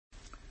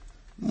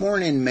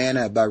Morning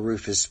Manna by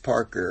Rufus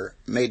Parker,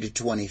 May the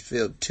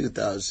 25th,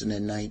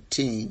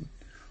 2019.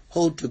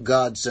 Hold to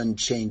God's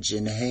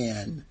unchanging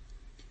hand.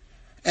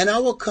 And I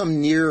will come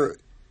near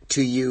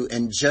to you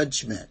in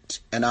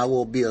judgment, and I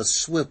will be a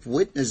swift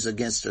witness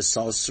against the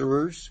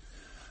sorcerers,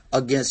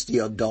 against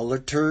the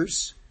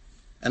idolaters,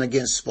 and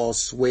against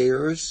false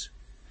swearers,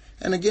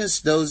 and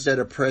against those that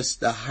oppress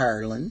the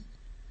hireling,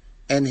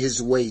 and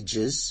his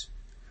wages,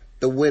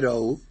 the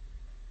widow,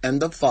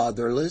 and the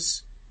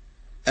fatherless,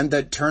 and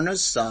that turn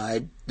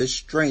aside the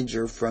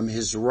stranger from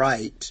his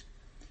right,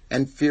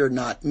 and fear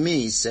not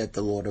me, saith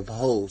the Lord of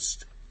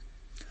hosts.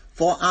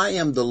 For I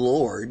am the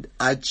Lord,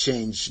 I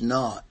change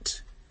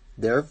not.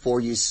 Therefore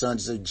you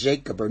sons of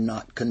Jacob are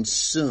not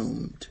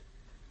consumed.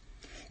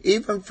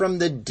 Even from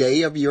the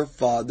day of your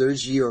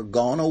fathers ye are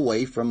gone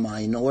away from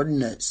mine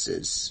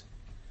ordinances,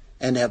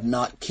 and have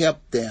not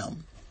kept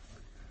them.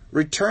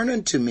 Return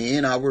unto me,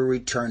 and I will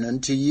return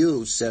unto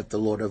you, saith the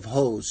Lord of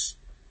hosts.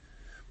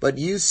 But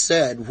you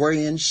said,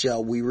 wherein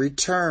shall we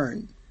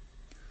return?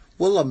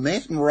 Will a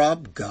man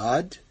rob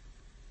God?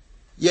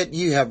 Yet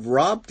you have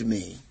robbed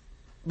me.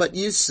 But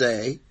you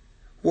say,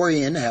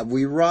 wherein have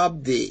we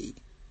robbed thee?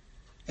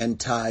 And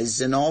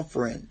tithes and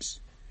offerings.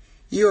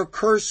 You are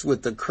cursed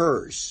with a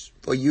curse,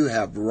 for you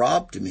have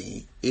robbed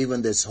me,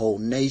 even this whole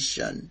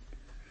nation.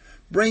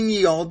 Bring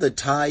ye all the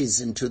tithes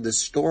into the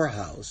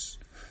storehouse,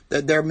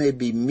 that there may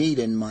be meat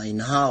in mine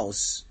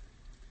house.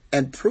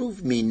 And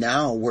prove me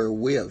now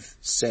wherewith,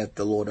 saith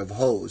the Lord of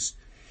hosts,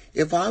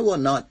 if I will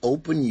not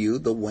open you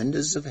the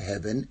windows of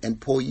heaven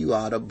and pour you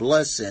out a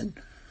blessing,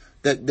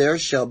 that there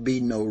shall be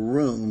no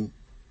room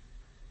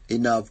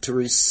enough to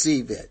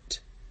receive it.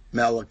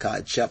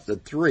 Malachi chapter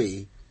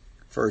 3,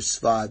 verse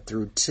 5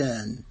 through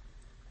 10.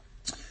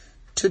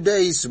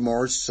 Today's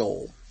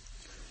morsel.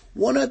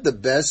 One of the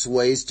best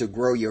ways to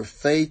grow your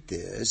faith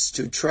is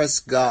to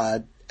trust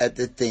God at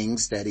the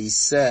things that He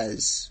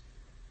says.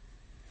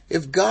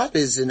 If God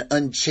is an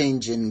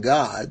unchanging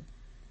God,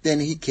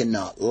 then He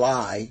cannot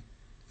lie,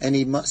 and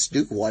He must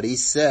do what He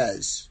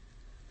says.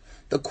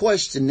 The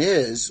question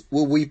is,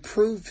 will we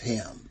prove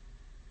Him?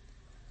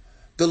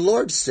 The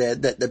Lord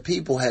said that the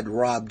people had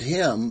robbed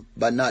Him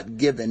by not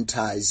giving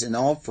tithes and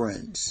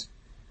offerings.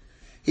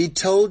 He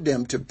told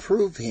them to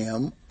prove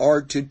Him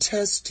or to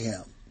test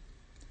Him.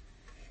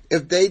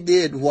 If they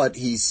did what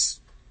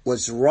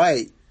was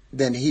right,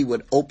 then He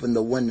would open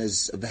the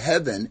windows of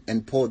heaven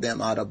and pour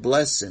them out a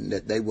blessing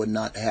that they would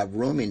not have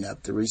room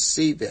enough to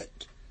receive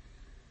it.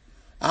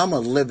 I'm a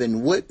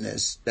living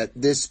witness that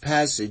this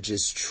passage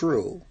is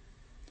true.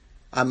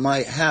 I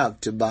might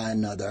have to buy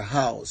another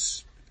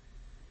house.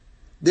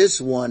 This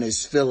one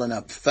is filling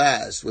up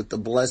fast with the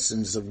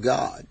blessings of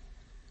God.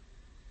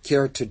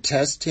 Care to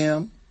test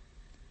Him?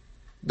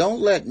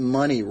 Don't let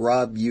money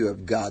rob you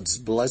of God's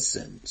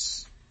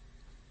blessings.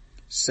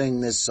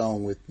 Sing this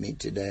song with me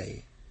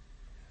today.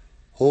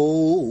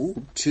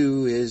 Hold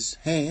to His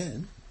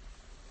hand,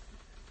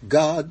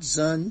 God's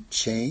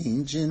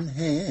unchanging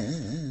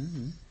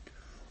hand.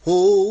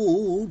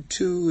 Hold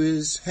to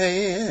His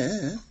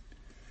hand,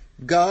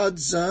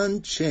 God's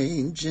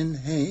unchanging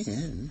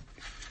hand.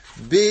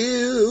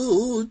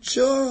 Build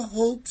your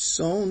hopes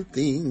on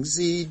things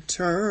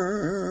eternal.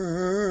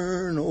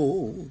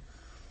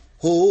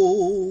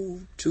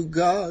 Hold to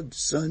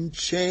God's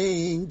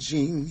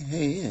unchanging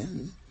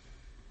hand.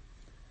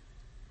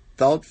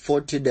 Thought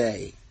for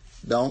today.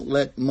 Don't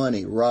let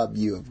money rob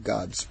you of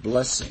God's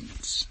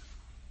blessings.